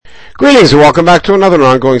Greetings and welcome back to another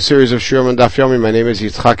ongoing series of Shiurim and Daf Yomi. My name is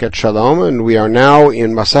Yitzchak Et Shalom, and we are now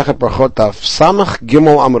in Masechet Brachot Daf Samach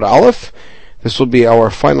Gimel Amud Aleph. This will be our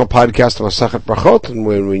final podcast of Masechet Brachot, and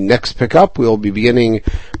when we next pick up, we will be beginning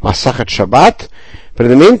Masechet Shabbat. But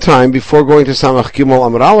in the meantime, before going to Samach Gimel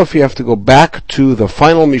Amud Aleph, you have to go back to the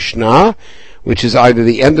final Mishnah, which is either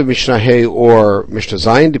the end of Mishnah Hey or Mishnah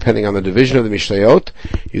Zayin, depending on the division of the Mishnayot.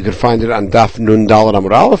 You can find it on Daf Nun Daled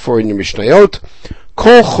Amud Aleph or in your Mishnayot.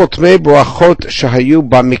 Kol chotmei brachot shahayu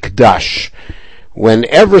bamikdash.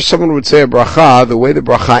 Whenever someone would say a bracha, the way the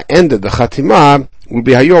bracha ended, the chatimah, would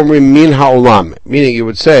be hayu omrim min ha'olam, meaning you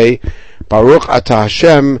would say Baruch Ata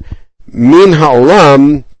Hashem min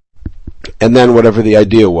ha'olam, and then whatever the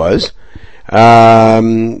idea was.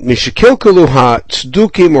 Mishikilkalu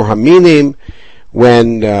ha'tzdukim or haminim,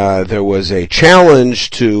 when there was a challenge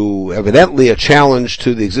to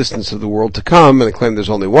the existence of the world to come, and they claimed there's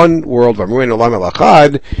only one world, they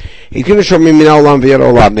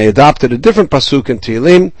adopted a different pasuk in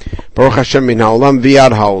Tehillim, Baruch Hashem min ha'olam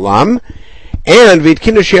v'yad ha'olam, and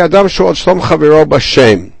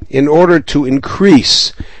in order to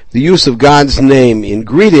increase the use of God's name in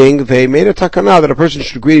greeting, they made a takana that a person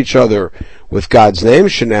should greet each other with God's name,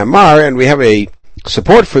 Shenamar, and we have a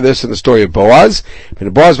support for this in the story of Boaz.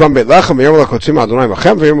 So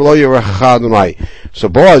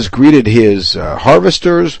Boaz greeted his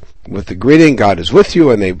harvesters with the greeting, God is with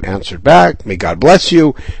you, and they answered back, may God bless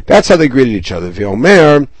you. That's how they greeted each other. When the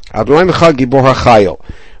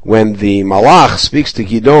Malach speaks to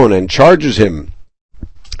Gidon and charges him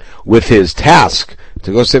with his task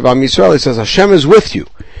to go save Am Yisrael, he says, Hashem is with you.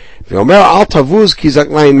 And then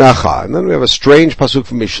we have a strange pasuk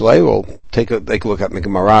from Mishlei. We'll take a look at the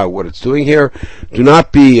Gemara, what it's doing here. Do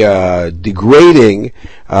not be degrading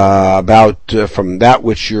about from that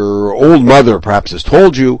which your old mother perhaps has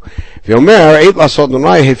told you. It's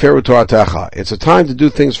a time to do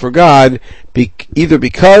things for God, either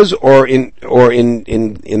because or in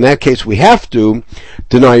that case we have to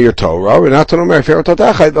deny your Torah. We'll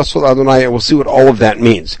see what all of that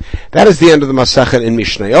means. That is the end of the Masechet in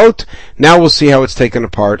Mishnayot. Now we'll see how it's taken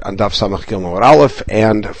apart on Daf Samach Gimel Aleph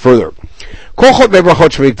and further.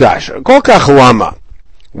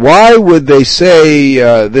 Why would they say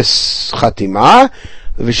this Chatimah?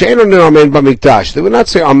 They would not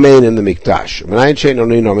say Amen in the Mikdash.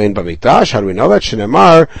 How do we know that?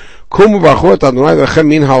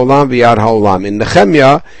 In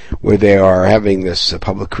Nehemiah, where they are having this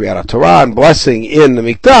public Kriyat Torah and blessing in the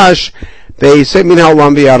Mikdash, they say Min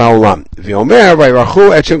ha'olam v'yad ha'olam.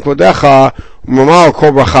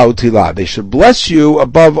 They should bless you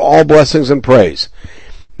above all blessings and praise.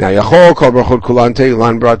 Now, I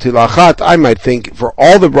might think for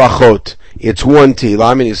all the brachot, it's one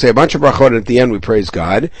tila. I mean, you say a bunch of brachot, and at the end we praise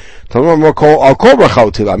God. For every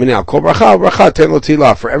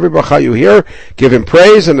bracha you hear, give him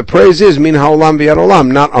praise, and the praise is min ha'olam v'yad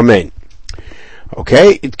olam, not amen.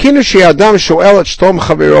 Okay?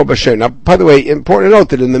 Now, by the way, important to note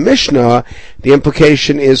that in the Mishnah, the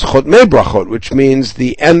implication is chotmei brachot, which means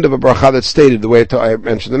the end of a bracha that's stated, the way I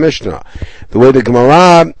mentioned the Mishnah. The way the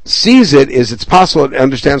Gemara sees it is it's possible it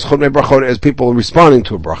understands chotmei brachot as people responding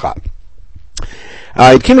to a bracha.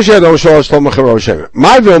 So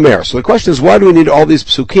the question is, why do we need all these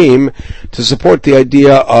psukim to support the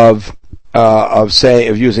idea of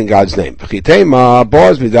using God's name? You could say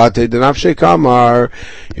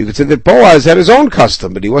that Boaz had his own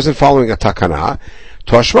custom, but he wasn't following a takana.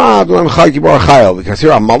 Because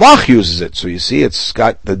here a malach uses it, so you see it's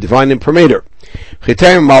got the divine imprimatur. So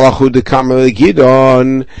you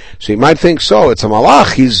might think so. It's a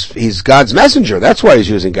malach. He's God's messenger. That's why he's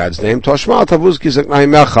using God's name.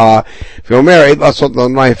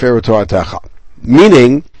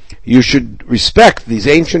 Meaning, you should respect these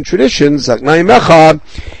ancient traditions,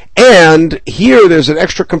 and here there's an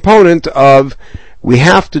extra component of we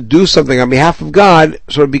have to do something on behalf of God,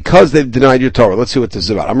 sort of because they've denied your Torah. Let's see what this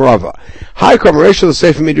is about. Amrava. Hi, Kamarasha, the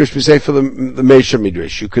Sefer Midrash, we say for the Meisha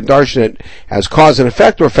Midrash. You can darshan it as cause and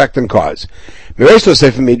effect or effect and cause. Meresh the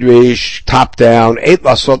Sefer Midrash, top down, Eit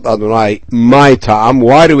Lasot Adonai, my Tam.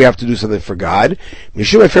 Why do we have to do something for God?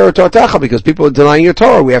 Mishum Efer Torah, because people are denying your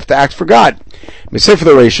Torah. We have to act for God. Say for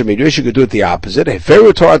the Reisha Midrash, you could do it the opposite.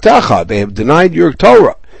 Efer Torah, they have denied your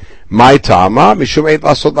Torah. My Tama, Mishum Eit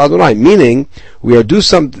Lasot Adonai, meaning we are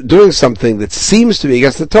doing something that seems to be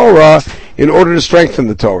against the Torah in order to strengthen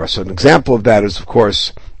the Torah. So an example of that is, of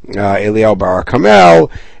course, Eliyahu Bar Kamel,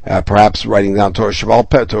 perhaps writing down Torah Shabbal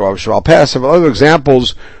Peh, several other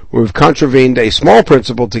examples where we've contravened a small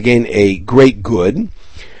principle to gain a great good.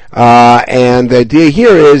 And the idea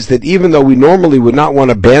here is that even though we normally would not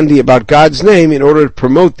want to bandy about God's name in order to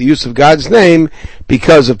promote the use of God's name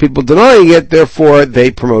because of people denying it, therefore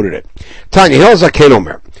they promoted it. Tanya Hilzaken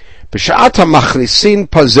Omer. B'sha'ata machnisin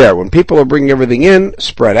pazer. When people are bringing everything in,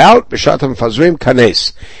 spread out. B'sha'ata mfazrim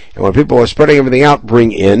kanes. And when people are spreading everything out,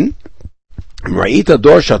 bring in.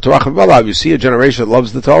 You see a generation that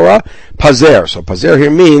loves the Torah, pazer. So pazer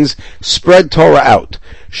here means spread Torah out.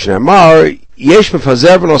 Shnemar yesh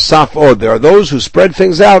mefazer v'nosaf od. There are those who spread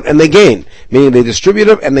things out and they gain, meaning they distribute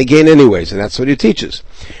them and they gain anyways, and that's what he teaches.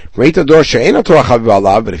 But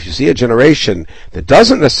if you see a generation that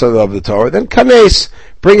doesn't necessarily love the Torah, then kanes,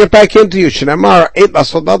 bring it back into you. Shnemar eit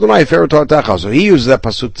lasod Adonai feru Toratecha. So he uses that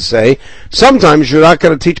pasuk to say, sometimes you're not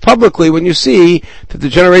going to teach publicly when you see that the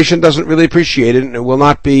generation doesn't really appreciate it and it will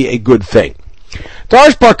not be a good thing.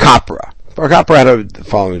 Darish Bar Kapra. Bar Kapra had the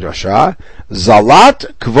following drasha: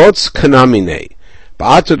 Zalat kvots kanamine,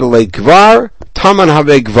 ba'atu delei kvar, taman have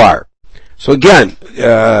kvar. So again,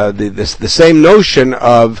 the same notion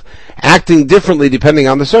of acting differently depending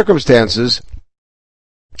on the circumstances,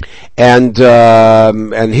 and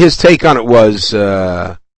his take on it was,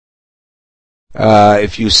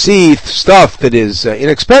 if you see stuff that is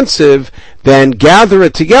inexpensive, then gather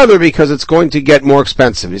it together because it's going to get more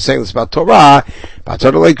expensive. He's saying this about Torah. If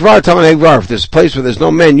there's a place where there's no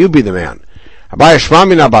man, you be the man. So what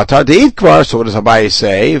does Abaye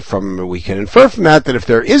say? We can infer from that if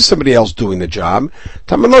there is somebody else doing the job,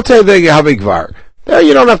 there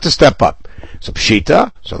you don't have to step up. So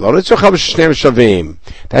pshita,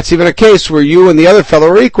 that's even a case where you and the other fellow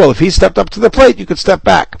are equal. If he stepped up to the plate, you could step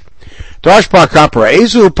back. We have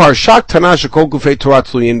a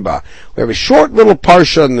short little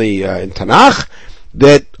parsha in Tanakh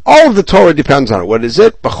that all of the Torah depends on it. What is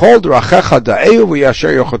it? Go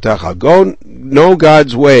know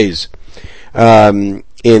God's ways in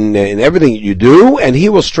everything you do, and He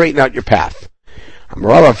will straighten out your path.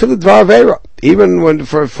 Even when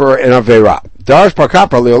for an avera.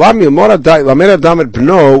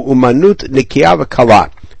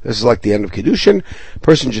 This is like the end of Kiddushin. A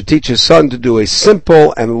person should teach his son to do a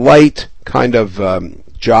simple and light kind of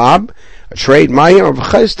job, a trade, being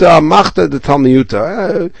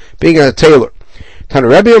a tailor. You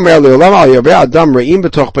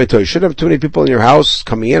shouldn't have too many people in your house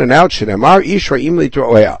coming in and out. You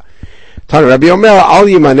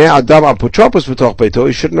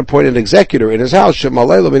shouldn't appoint an executor in his house. Had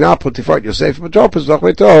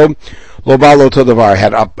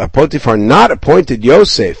Potiphar not appointed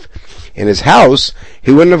Yosef in his house,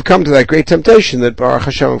 he wouldn't have come to that great temptation that Baruch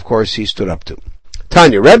Hashem, of course, he stood up to.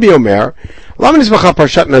 Tanya, Rabbi Omer,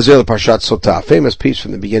 Parshat Sotah, famous piece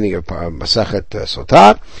from the beginning of Masachet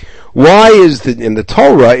Sotah. Why is in the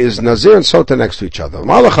Torah is Nazir and Sotah next to each other?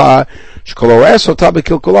 That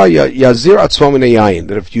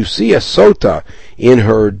if you see a Sotah in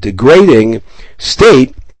her degrading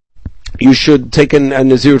state, you should take a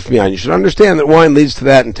Nazir from yain. You should understand that wine leads to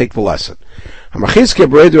that and take the lesson.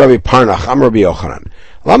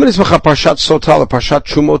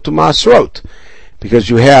 Because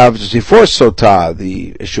you have, just before Sotah,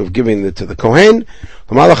 the issue of giving it to the Kohen.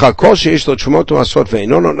 If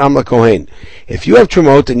you have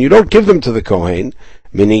Trumot and you don't give them to the Kohen,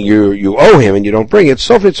 meaning you owe him and you don't bring it,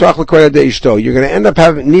 you're going to end up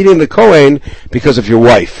needing the Kohen because of your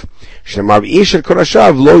wife. And Ish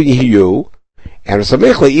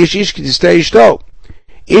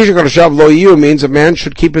means a man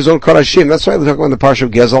should keep his own Korashim. That's why we're talking about the Parsha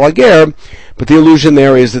of Gezel Ager, but the illusion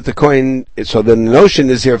there is that the Kohen, so the notion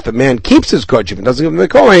is here, if the man keeps his Korashim and doesn't give him the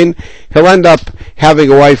Kohen, he'll end up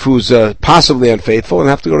having a wife who's possibly unfaithful and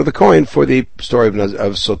have to go to the Kohen for the story of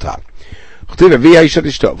Sotah.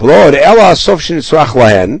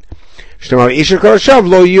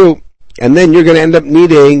 And then you're going to end up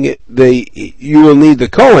needing you will need the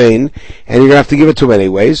Kohen, and you're going to have to give it to him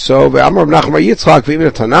anyway. So, if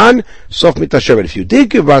you did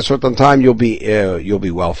give Basrat on time, you'll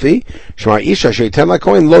be wealthy.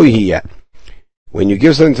 When you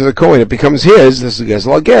give something to the Kohen, it becomes his. This is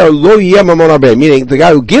Gezel Ager, meaning the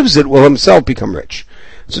guy who gives it will himself become rich.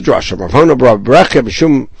 It's a drasha.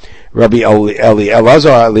 Rabbi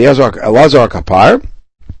Elazar Kapar.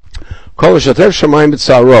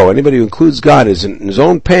 Anybody who includes God is in his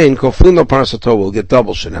own pain, will get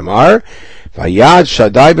double.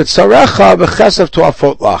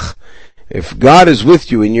 If God is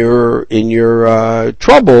with you in your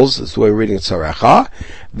troubles, that's the way we're reading it, Sarecha,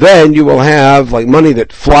 then you will have like money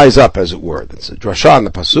that flies up, as it were. That's a drasha in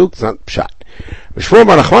the pasuk. It's not pshat. It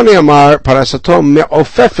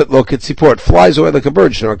flies away like a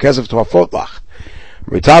bird.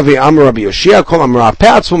 If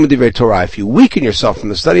you weaken yourself from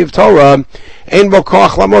the study of Torah, you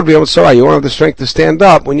won't have the strength to stand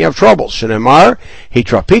up when you have trouble.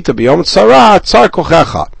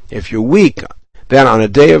 If you're weak, then on a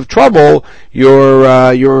day of trouble, your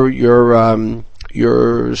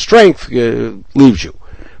strength leaves you.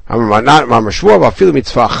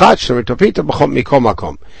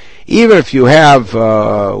 Even if you have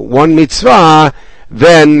one mitzvah,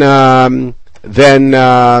 then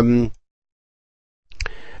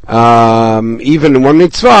even one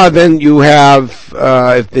mitzvah, then you have,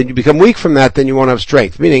 if you become weak from that, then you won't have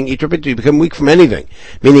strength. Meaning, you become weak from anything.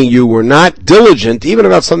 Meaning you were not diligent, even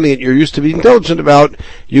about something that you're used to being diligent about,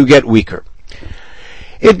 you get weaker.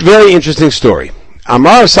 Very interesting story.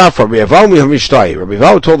 Amar Safar, Rabbi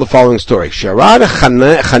Yevav told the following story. Sharad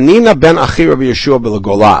Chanina ben Achi Rabbi Yeshua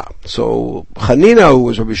b'Lagola. So, Chanina, who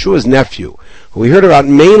was Rabbi Yeshua's nephew, who we heard about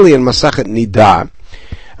mainly in Masachet Nida,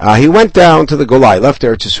 he went down to the Gola, he left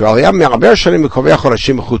Eretz Yisrael.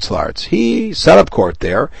 He set up court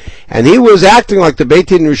there, and he was acting like the Beit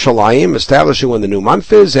Din Yerushalayim, establishing when the new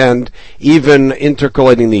month is, and even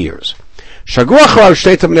intercalating the years. Rabbi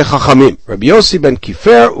Yossi ben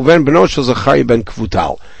Kifer uven beno shel Zachariah ben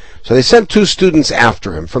Kvutal. So they sent two students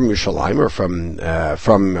after him from Yerushalayim, or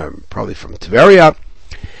probably from Tiberia.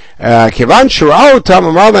 Kevan shira'u otam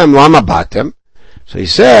amar lehem lama batem. So he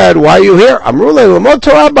said, "Why are you here?" Amru lehem lemod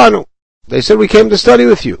Torah banu. They said, "We came to study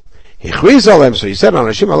with you." Hichriz alem. So he said,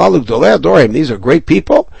 "Anashim halalu gdolei adorim. These are great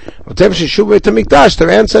people. Otem sheshu beit hamikdash. Their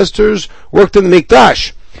ancestors worked in the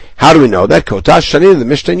mikdash." How do we know that? Kotash Shanin, the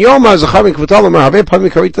Mishnah Yoma, Zachar ben Kvutal, Harvei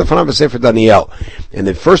Panim Karita Fanav Sefer Daniel. In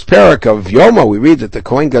the first parak of Yoma, we read that the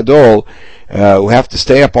Kohen Gadol, who have to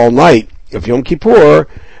stay up all night of Yom Kippur,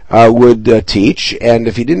 would teach, and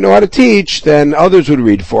if he didn't know how to teach, then others would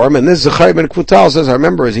read for him. And this Zachar ben Kvutal says, I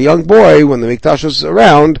remember as a young boy, when the Mikdash was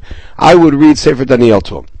around, I would read Sefer Daniel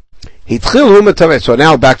to him. So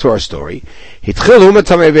now back to our story.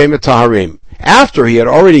 After he had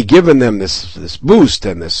already given them this boost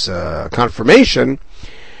and this confirmation,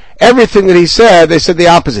 everything that he said, they said the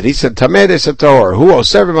opposite. He said tameh, they said tahor. Hu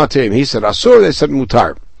oser v'matirim. He said asur, they said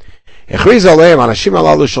mutar. Echriz aleim anashim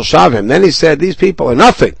alalu shel shavim. Then he said these people are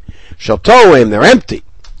nothing. Shel toim, they're empty.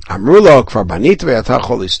 Amru lo kvar banit ve'atach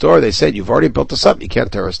chol listor. They said you've already built us up, you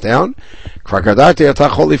can't tear us down. Kvar gadarti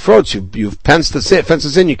ve'atach chol lifrotz. You've fenced us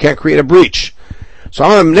in, you can't create a breach. So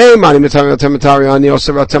why are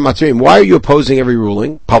you opposing every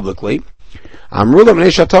ruling publicly?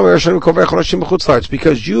 It's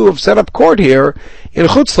because you have set up court here in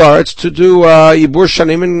Chutz La'aretz to do Yibur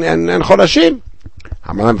Shanim and Chodashim.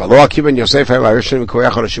 Rabbi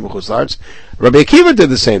Akiva did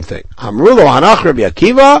the same thing. When Rabbi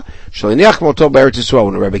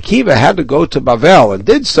Akiva had to go to Bavel and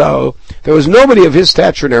did so, there was nobody of his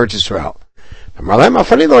stature in Eretz Yisrael.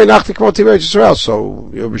 So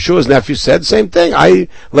Yeshua's nephew said, same thing. I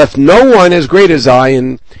left no one as great as me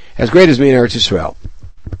in Eretz Yisrael.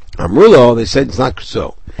 Amrulo, they said it's not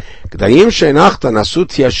so. The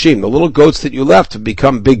little goats that you left have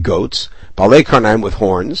become big goats, balei karnaim with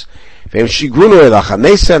horns. And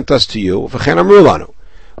they sent us to you. They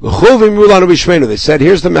said,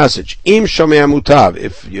 here's the message. If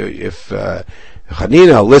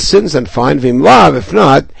Chanina listens and fine, v'imlav. If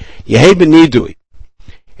not, yehei b'nidui,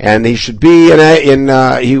 and he should be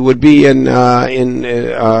he would be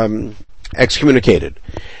excommunicated.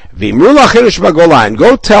 V'imru lachirish b'gola, and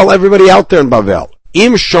go tell everybody out there in Bavel.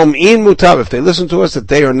 Im shom'in mutav. If they listen to us, that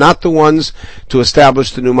they are not the ones to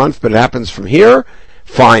establish the new month, but it happens from here.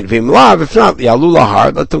 Fine. V'imlav. If not, yalu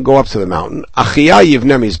lahar. Let them go up to the mountain. Achiyah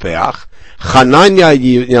yivneh mizbeach. Chananya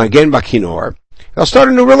yinagen b'kinor. They'll start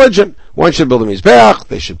a new religion. One should build a mizbeach,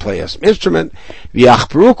 they should play an instrument, and you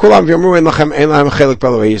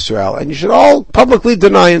should all publicly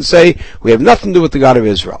deny and say, we have nothing to do with the God of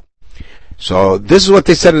Israel. So this is what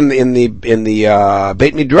they said in the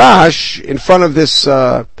Beit Midrash in front of this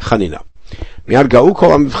Chanina.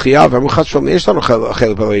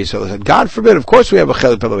 God forbid, of course we have a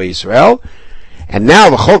chelik Pelei Yisrael. And now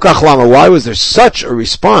the Chokach Lama, why was there such a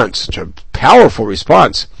response, such a powerful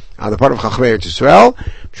response on the part of Chachamei Eretz Yisrael?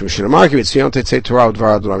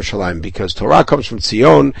 Because Torah comes from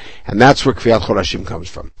Tzion, and that's where Kviyat Chodashim comes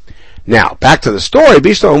from. Now, back to the story.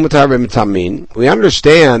 We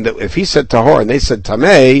understand that if he said Tahor and they said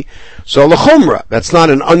Tameh, so L'chumra, that's not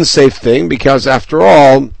an unsafe thing, because after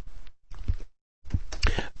all,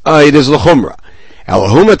 it is L'chumra.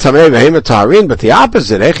 Elohuma Tameh v'hema Taharin, but the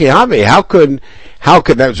opposite, how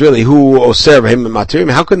could that was really who Oser v'hema Matirim,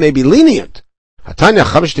 how can they be lenient? Hatanya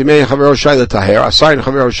Chamish Timei Chavero Shai L'Taher, Asayin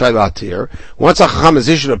Chavero Shai L'Atir. Once a Chacham has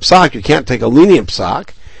issued a psak, you can't take a lenient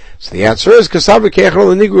psak. So the answer is, Kasav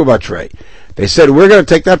V'Keichel L'Nigru Batrei. They said, we're going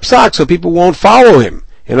to take that psak so people won't follow him.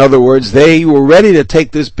 In other words, they were ready to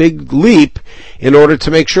take this big leap in order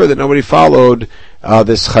to make sure that nobody followed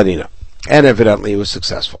this Chanina. And evidently it was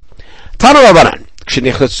successful. Tanu Rabbanan.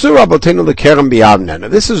 Now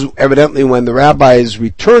this is evidently when the rabbis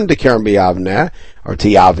returned to Kerem B'Yavneh, or to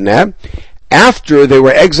Yavneh, after they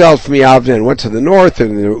were exiled from Yavneh and went to the north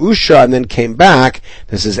and the Usha and then came back.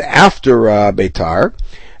 This is after Beitar,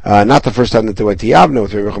 not the first time that they went to Yavneh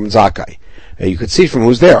with Rabbi Yochanan Zakkai. You could see from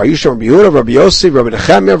who's there. Ayusha, Rabbi Yehuda, Rabbi Yossi, Rabbi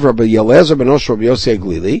Nechemia, Rabbi Yelezer, Ben Osh, Rabbi Yossi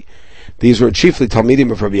Aglili. These were chiefly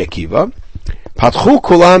Talmidim of Rabbi Akiva. Patchu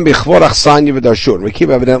kulam bichvor achsanya v'darshu. Rabbi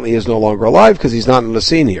Akiva evidently is no longer alive because he's not in the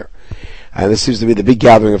scene here. And this seems to be the big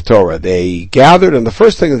gathering of Torah. They gathered, and the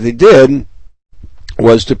first thing that they did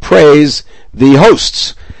was to praise the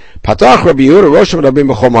hosts. Patach Rabbi Yehuda, Rosh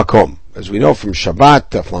Rabim b'chol makom. As we know from Shabbat,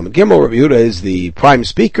 Flamet Gimel, Rabbi Yehuda is the prime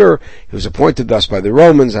speaker. He was appointed thus by the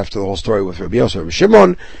Romans after the whole story with Rabbi Yosef, Rabbi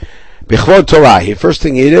Shimon. B'chvod Torah, the first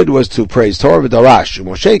thing he did was to praise Torah v'darash.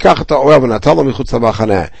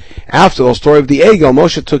 After the story of the Egel,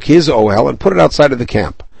 Moshe took his ohel and put it outside of the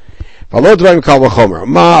camp.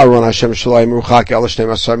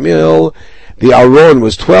 The Aron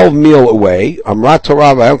was 12 mil away.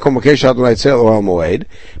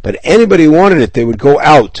 But anybody who wanted it, they would go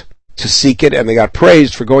out to seek it, and they got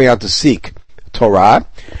praised for going out to seek Torah.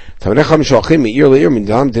 Who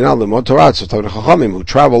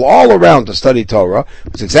travel all around to study Torah,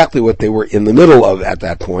 was exactly what they were in the middle of at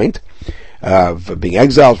that point, of being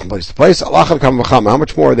exiled from place to place. How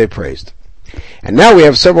much more are they praised? And now we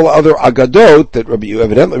have several other agadot that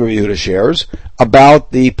evidently Rabbi Yehuda shares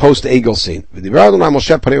about the post-Egel scene.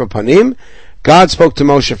 God spoke to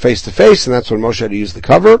Moshe face to face, and that's when Moshe had to use the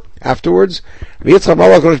cover afterwards. What happened,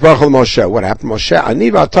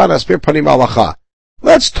 Moshe?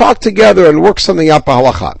 Let's talk together and work something out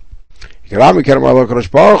b'halacha.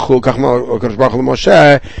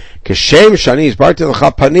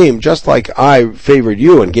 Just like I favored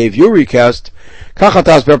you and gave you request, you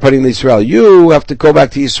have to go back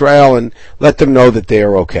to Israel and let them know that they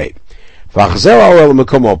are okay.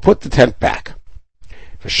 Put the tent back.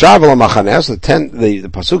 The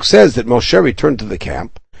pasuk says that Moshe returned to the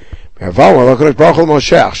camp. What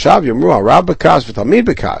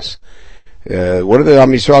are the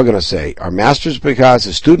Am Yisrael going to say? Our master's because,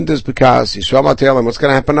 his student is because, Yisrael Matelim, what's going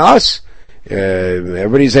to happen to us?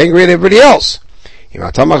 Everybody's angry at everybody else.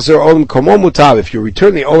 If you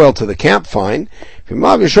return the oil to the camp, fine. If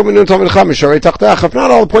not,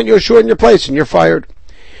 I'll appoint Yeshua in your place and you're fired.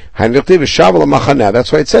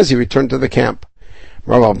 That's why it says he returned to the camp.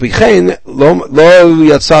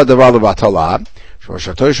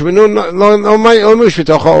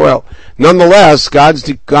 Nonetheless,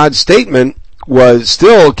 God's statement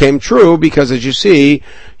came true because, as you see,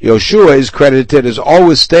 Yoshua is credited as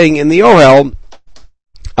always staying in the Ohel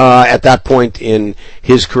at that point in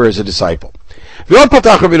his career as a disciple. Rabbi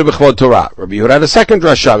Yehuda had a second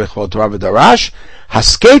drasha b'chvod Torah v'darash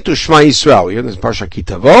hasket u'shma Yisrael. We hear this in Parsha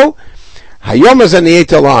Kitavo. Hayom hazeh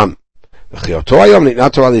niyet olam. Is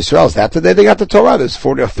that the day they got the Torah? This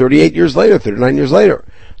 38 years later, 39 years later.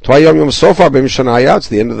 So far, it's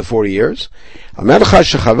the end of the 40 years.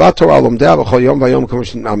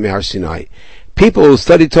 People who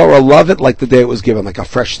study Torah love it like the day it was given, like a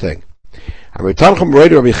fresh thing. Think about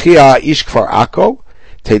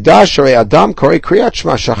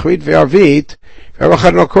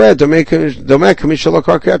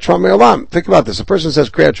this. A person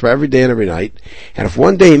says Kriyat Shema every day and every night, and if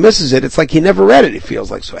one day he misses it, it's like he never read it, he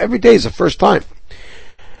feels like. So every day is the first time.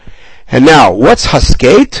 And now, what's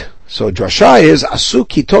Hasket? So drasha is Asu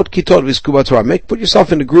Kitot Viskuba Torah. Put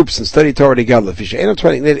yourself into groups and study Torah together.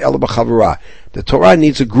 The Torah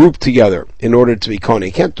needs a group together in order to be Kohen.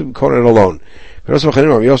 You can't do Kohen alone.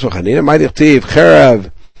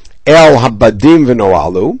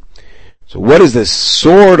 So what is this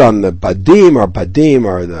sword on the Badim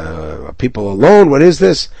or the people alone? What is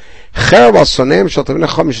this? It's a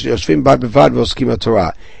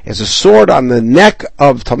sword on the neck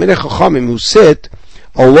of Talmidei Chachamim who sit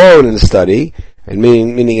alone in study, and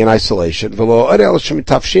meaning in isolation. Now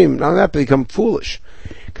that become foolish.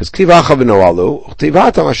 Because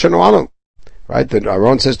right? That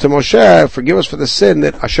Aaron says to Moshe, forgive us for the sin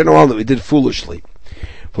that Asher No'alnu, that we did foolishly.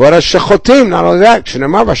 Not only that,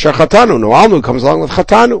 No'alnu comes along with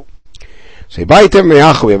Chatanu. So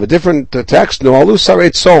we have a different text, No'alu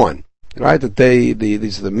Saret so on. Right? That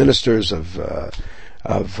these are the ministers of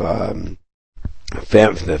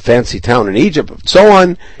the fancy town in Egypt, and so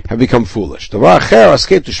on, have become foolish. Another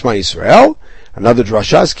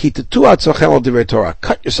drasha is ki tetu atzochem al divrei Torah.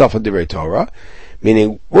 Cut yourself on divrei Torah,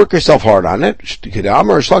 meaning work yourself hard on it.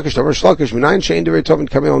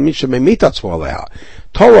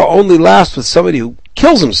 Torah only lasts with somebody who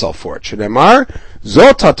kills himself for it. Shneimar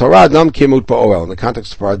zot Torah adam kimut ba'oel, in the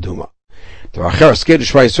context of Paraduma.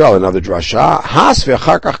 Another drasha. Has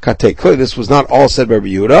ve'acharkach katei. Clearly, this was not all said by Rabbi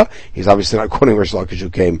Yehuda. He's obviously not quoting Rish Lakish, who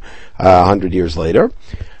came 100 years later.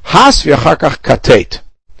 Has ve'acharkach katei.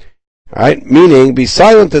 Right? Meaning, be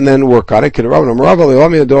silent and then work on it.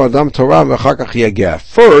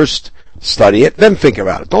 First, study it, then think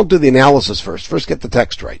about it. Don't do the analysis first. First, get the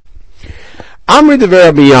text right. Amri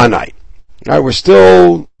dever miyanai. Right, we're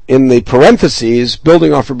still in the parentheses,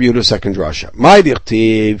 building off Rabbi Yehuda's second drasha. My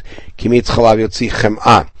dichtiv, kimitz chalav yotzi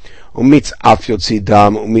chem'ah, umitz af yotzi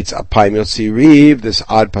dam, umitz apayim yotzi riv, this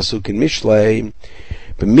odd pasuk in Mishlei.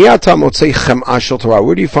 B'mi'ata motzei chem'ah shel Torah.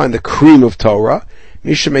 Where do you find the cream of Torah?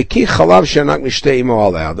 Mishameki chalav she'anak mishtei imo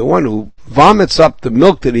aleh, the one who vomits up the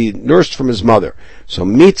milk that he nursed from his mother. So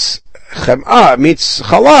mitz chem'ah, mitz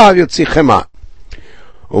chalav yotzi chem'ah.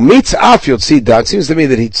 Umitz af yotzi dam. It seems to me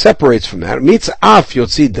that he separates from that. Umitz af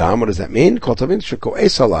yotzi dam. What does that mean?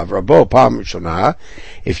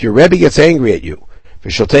 If your Rebbe gets angry at you,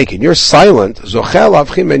 and you're silent, you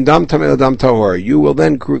will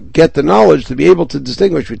then get the knowledge to be able to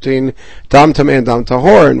distinguish between dam tameh and dam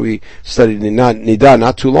tahor. And we studied Nida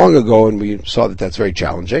not too long ago, and we saw that that's very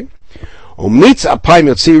challenging. What's that?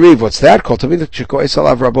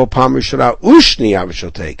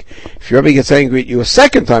 If your Rebbe gets angry at you a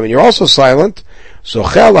second time and you're also silent, you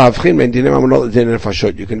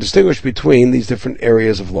can distinguish between these different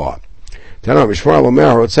areas of law. The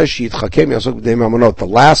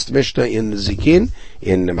last Mishnah in Nezikin,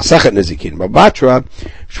 in Masachet Nezikin, Babatra,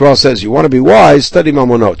 Shmuel says, you want to be wise, study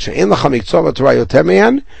Mamonot.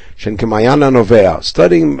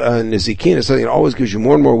 Studying Nezikin is something that always gives you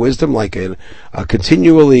more and more wisdom, like a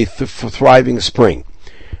continually thriving spring.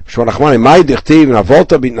 That's another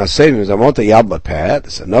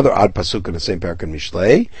odd pasuk in the same parak in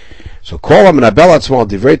Mishlei. So call him an abel atzmo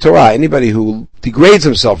divrei Torah. Anybody who degrades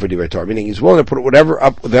himself for divrei Torah, meaning he's willing to put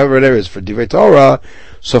whatever it is for divrei Torah,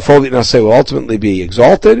 so folit naseh will ultimately be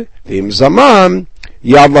exalted. V'im zaman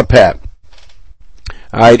yad lapeh.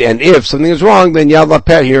 Alright, and if something is wrong, then yad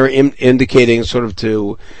lapeh here indicating sort of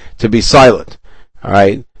to be silent.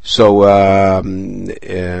 Alright, so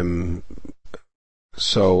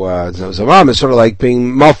Zavam is sort of like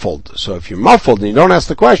being muffled. So if you're muffled and you don't ask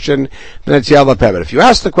the question, then it's Yad Lapeh. But if you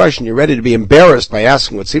ask the question, you're ready to be embarrassed by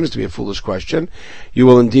asking what seems to be a foolish question, you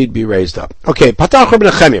will indeed be raised up. Okay, Patach Rabbi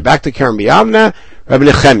Nechemia. Back to Karen B'Yavna, Rabbi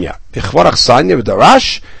Nechemia. B'chvarach Sanya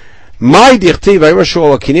v'darash, my dichtiv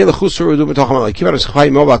v'yimashul akini l'chusur u'du b'tocham al'kiva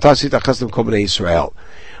n'schachai mo v'atasi ta'chastem kol b'nei Yisrael.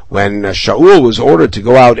 When Shaul was ordered to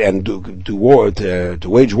go out and do war, to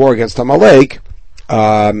wage war against Amalek,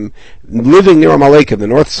 living near Amalek in the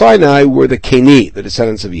North Sinai were the Keni, the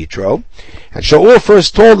descendants of Yitro. And Shaul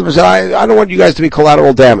first told them, I don't want you guys to be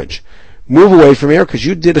collateral damage. Move away from here, because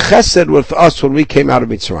you did chesed with us when we came out of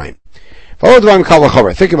Mitzrayim.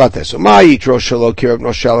 Think about this. Yitro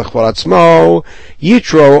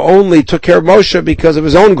only took care of Moshe because of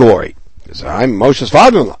his own glory. Because I'm Moshe's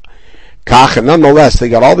father-in-law. Kach, and nonetheless, they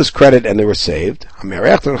got all this credit and they were saved.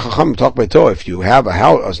 If you have a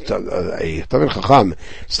house, a Talmid Chacham,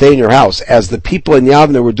 stay in your house, as the people in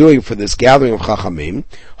Yavne were doing for this gathering of Chachamim,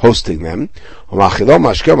 hosting them,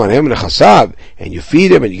 and you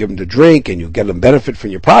feed him and you give him to drink and you get him benefit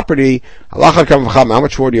from your property, how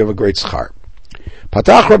much more do you have a great schar?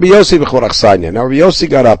 Patach Rabbi Yossi b'chorach Sanya. Now Rabbi Yossi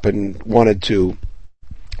got up and wanted to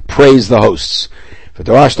praise the hosts.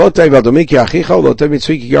 You're not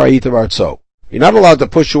allowed to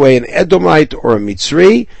push away an Edomite or a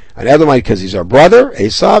Mitzri, an Edomite because he's our brother,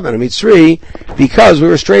 Esav, and a Mitzri because we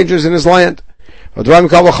were strangers in his land. As a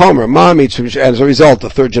result, the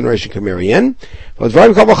third generation can marry in.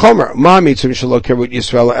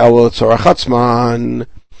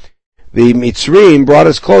 The Mitzrim brought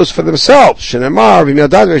us clothes for themselves. Sometimes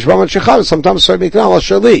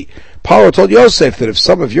Paro told Yosef that if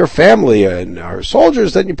some of your family are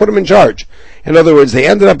soldiers, then you put them in charge. In other words, they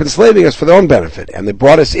ended up enslaving us for their own benefit, and they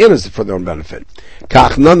brought us in for their own benefit.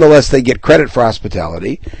 Nonetheless, they get credit for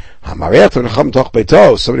hospitality. Somebody has a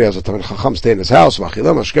Talmid Chacham stay in his house, as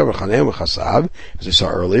we saw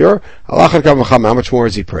earlier. How much more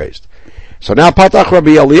is he praised? So now, Patach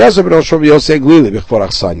Rabbi Eliezer ben Rabbi Yosei Glili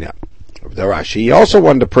b'chvorach Sanya. He also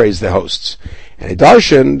wanted to praise the hosts, and he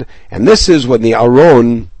darshaned, and this is when the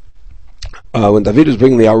Aron, when David was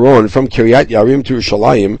bringing the Aron from Kiryat Yarim to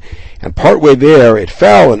Yerushalayim, and partway there it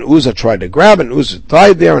fell, and Uzzah tried to grab it, and Uzzah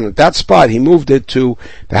died there, and at that spot he moved it to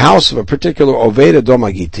the house of a particular Oved Edom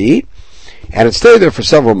Agiti, and it stayed there for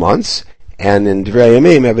several months. And in Divrei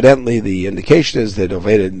Yamim, evidently the indication is that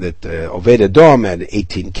Oved Edom had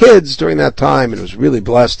 18 kids during that time, and was really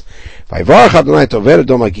blessed. Vayvarach Adonai et Oved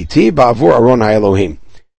Edom Agiti ba'avur Aron ha'Elohim.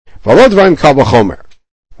 V'lo dvarim kal v'chomer.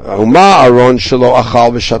 Uma Aron shelo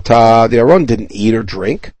achal v'shata. The Aron didn't eat or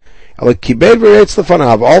drink. All that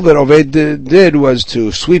Oved did was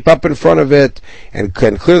to sweep up in front of it and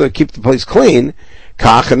clearly keep the place clean.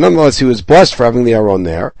 Kach, and nonetheless he was blessed for having the Aron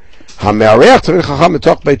there. If somebody has a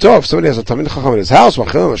Talmid Chacham in his house,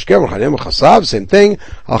 same thing.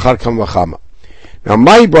 Now,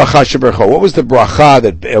 my bracha shebercha. What was the bracha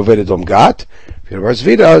that Oved Edom got? Zu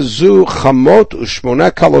chamot u'shmona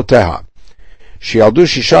kaloteha. Shialdu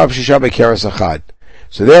shisha v'shisha bekeres achad.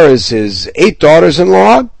 So there is his 8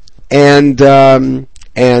 daughters-in-law, and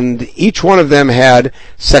each one of them had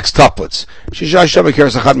sextuplets. Shisha shisha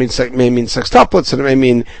bekeres achad may mean sextuplets, and it may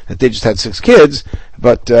mean that they just had 6 kids.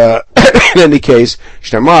 But in any case,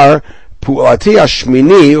 Shtamar pu'ati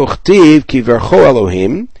ashmini uchtiv ki vercho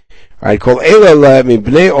Elohim. Right, kol ela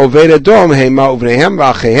mibnei Oved Edom heima uvneihem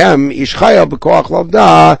v'achehem ish chayil b'koach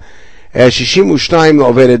lavda 62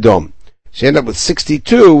 Oved Edom. So you end up with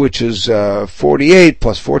 62, which is 48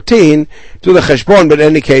 plus 14. Do the cheshbon, but in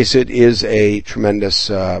any case, it is a tremendous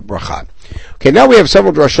bracha. Okay, now we have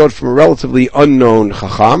several drashot from a relatively unknown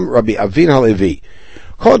chacham, Rabbi Avin Halevi.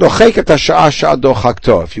 If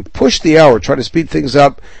you push the hour, try to speed things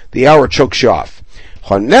up, the hour chokes you off.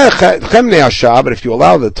 But if you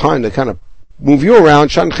allow the time to kind of move you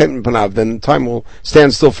around, then time will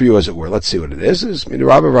stand still for you, as it were. Let's see what it is. It's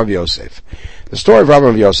Rabbi Rav Yosef. The story of Rabbi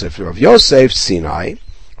Rav Yosef. Rav Yosef, Sinai,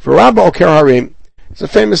 for Rabbi Oker Harim. It's a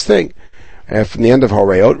famous thing. From the end of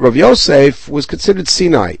Horeot, Rav Yosef was considered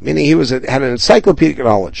Sinai, meaning he had an encyclopedic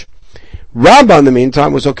knowledge. Rabbah, in the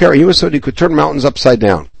meantime, was Oker. He was so that he could turn mountains upside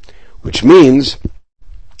down, which means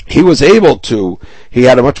he was able to, he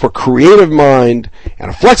had a much more creative mind and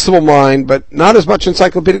a flexible mind, but not as much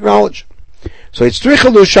encyclopedic knowledge. So it's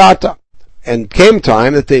Tzrichalu Shata. And came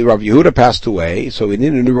time that Rav Yehuda passed away, so we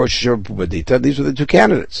needed a new Rosh Hashanah Pubadita. These were the 2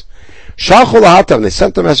 candidates. Shalchul Hatam, they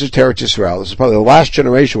sent the message to Eretz Yisrael. This is probably the last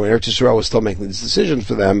generation when Eretz Yisrael was still making these decisions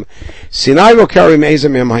for them. Sinai v'okari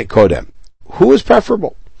me'ezem yem ha'kodem. Who is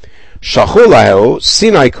preferable? Shachulahu,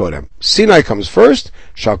 Sinai kodem. Sinai comes first.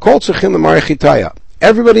 Shakol tzichin l'marechitaya.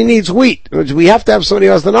 Everybody needs wheat. We have to have somebody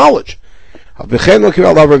who has the knowledge.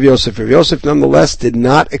 Rav Yosef nonetheless did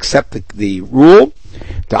not accept the rule.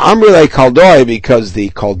 The Amrele Kaldoi, because the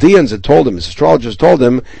Chaldeans had told him, his astrologers told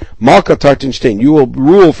him, Malka Tartinstein, you will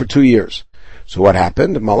rule for 2 years. So what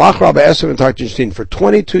happened? Malach Rabba Esem and Tartinstein, for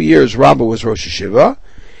 22 years, Rabba was Rosh Hashiva,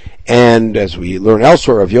 and as we learn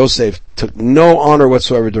elsewhere, Rav Yosef took no honor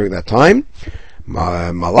whatsoever during that time.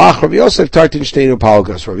 Malach Rav Yosef Tartinstein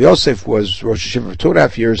Upalgas. Rav Yosef was Rosh Hashiva for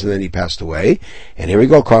 2.5 years, and then he passed away. And here we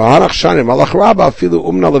go. Malach Rabba Filu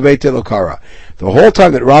Umna Levete Lokara. The whole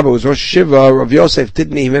time that Rabba was Rosh Hashiva, Rav Yosef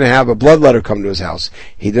didn't even have a blood letter come to his house.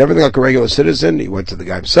 He did everything like a regular citizen. He went to the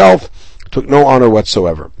guy himself, took no honor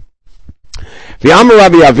whatsoever. V'amar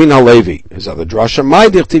Rabbi Avin Halevi, his other drasha, Mai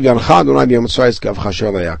dichtiv yancha Adonai b'yom Tzorayis gav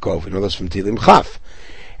chasher leYaakov. You know this from Tilim Chaf.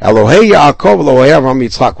 Elohei Yaakov, Elohei Avraham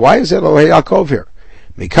Yitzchak. Why is it Elohei Yaakov here?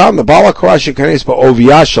 Mikam the Bala Korah shekanes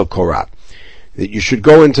ba'oviyah shel Korah. That you should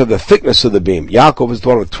go into the thickness of the beam. Yaakov is the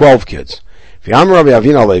one with 12 kids. V'amar Rabbi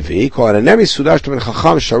Avin Halevi, kol anemi sudash ben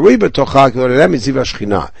chacham sharui betocha kol anemi ziva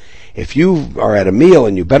shchina. If you are at a meal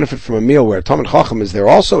and you benefit from a meal where a Talmid Chacham is there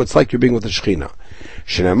also, it's like you're being with the Shechina.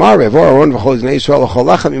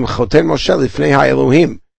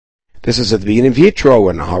 This is at the beginning of Yitro,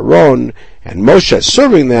 and Aaron and Moshe is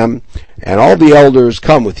serving them, and all the elders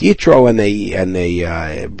come with Yitro, and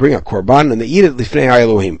they bring a korban, and they eat it lifnei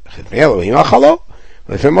ha'Elohim. Lifnei Elohim achalo,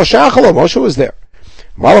 lifnei Moshe achalo. Moshe was there.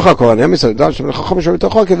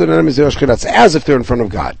 It's as if they're in front of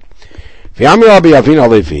God. You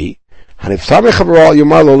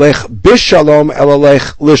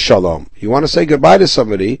want to say goodbye to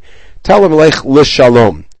somebody, tell him lech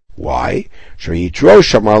l'shalom. Why? Yitro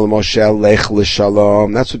shamar l'Moshe lech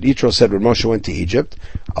l'shalom. That's what Yitro said when Moshe went to Egypt.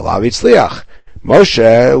 Alav yitzliach.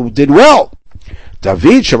 Moshe did well.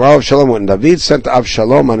 David shamar Avshalom. When David sent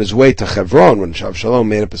Avshalom on his way to Hebron, when Avshalom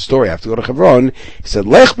made up a story, I have to go to Hebron, he said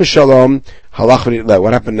lech b'shalom halach v'nitleh.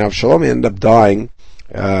 What happened to Avshalom? He ended up dying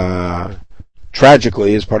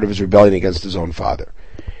tragically as part of his rebellion against his own father.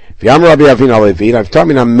 When it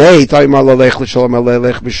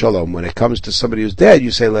comes to somebody who's dead,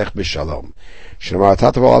 you say lech b'shalom.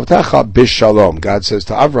 God says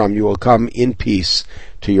to Avram, you will come in peace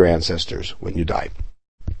to your ancestors when you die.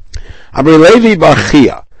 Amri Levi Bar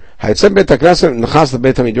Chia. It's a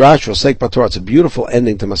beautiful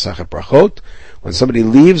ending to Masechet Brachot. When somebody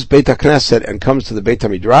leaves Beit HaKnesset and comes to the Beit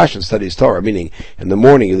HaMidrash and studies Torah, meaning in the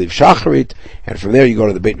morning you leave Shacharit, and from there you go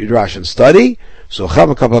to the Beit Midrash and study, so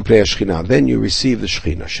then you receive the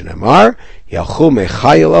Shechina. Shenemar,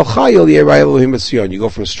 you go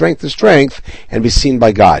from strength to strength and be seen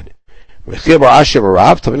by God. Never get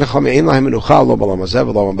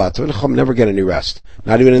any rest,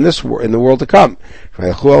 not even in the world to come,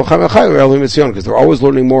 because they're always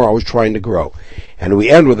learning more, always trying to grow. And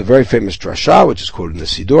we end with a very famous drasha, which is quoted in the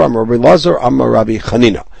Sidur, Amar Rabbi Lazar, Amar Rabbi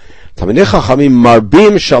Chanina. Talmidei Chachamim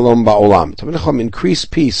marbim shalom ba'olam. Talmidei Chachamim increase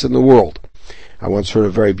peace in the world. I once heard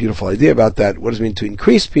a very beautiful idea about that. What does it mean to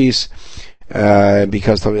increase peace?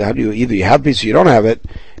 Because how do you, either you have peace or you don't have it.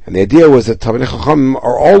 And the idea was that Talmidei Chachamim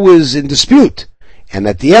are always in dispute. And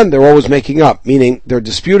at the end, they're always making up, meaning they're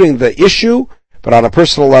disputing the issue, but on a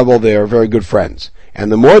personal level, they are very good friends. And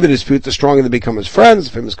the more they dispute, the stronger they become as friends.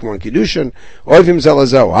 Famous Gemara Kiddushin, Oivim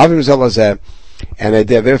zelazeh, Avim zelazeh, and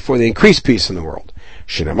therefore they increase peace in the world.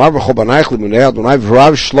 Your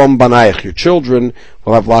children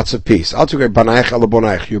will have lots of peace. Your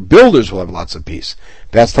builders will have lots of peace.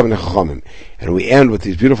 That's Talmidei Chachamim. And we end with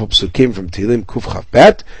these beautiful psukim from Tehillim Kuf Chaf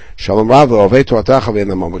Bet. Shalom Rav Le'ovei Toratacha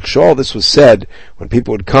V'enamam Shol. This was said when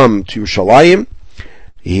people would come to Yerushalayim.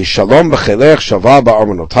 Yehi Shalom B'chelech Shavah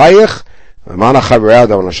Ba'armonotayich.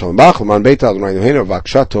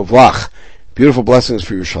 Beautiful blessings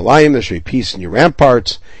for Yerushalayim. There should be peace in your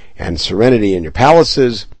ramparts and serenity in your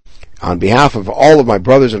palaces. On behalf of all of my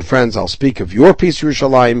brothers and friends, I'll speak of your peace,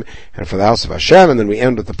 Yerushalayim, and for the house of Hashem. And then we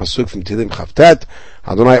end with the pasuk from Tehillim Chavtet.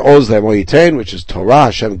 Adonai Oz Le'emo Yitein, which is Torah.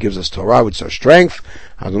 Hashem gives us Torah, which is our strength.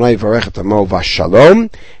 Adonai Yivarech et Amo Vashalom.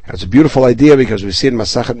 And it's a beautiful idea because we see in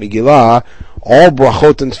Masachet Megillah, all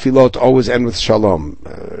brachot and tefillot always end with Shalom.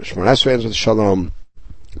 Shemona Esrei ends with Shalom.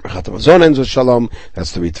 Birchat Hamazon ends with Shalom.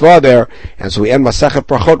 That's the Ritva there. And so we end Masachet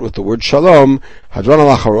Brachot with the word Shalom. Hadron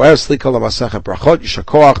Allah Haroer, Slikal Masachet Brachot.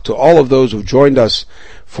 Yishakoach to all of those who've joined us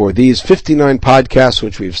for these 59 podcasts,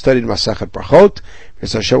 which we've studied Masachet Brachot.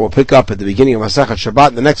 Mr. Hashem will pick up at the beginning of Masachet Shabbat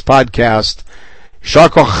in the next podcast. Yishar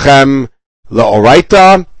Kochchem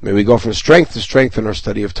La'oraita. May we go from strength to strength in our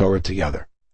study of Torah together.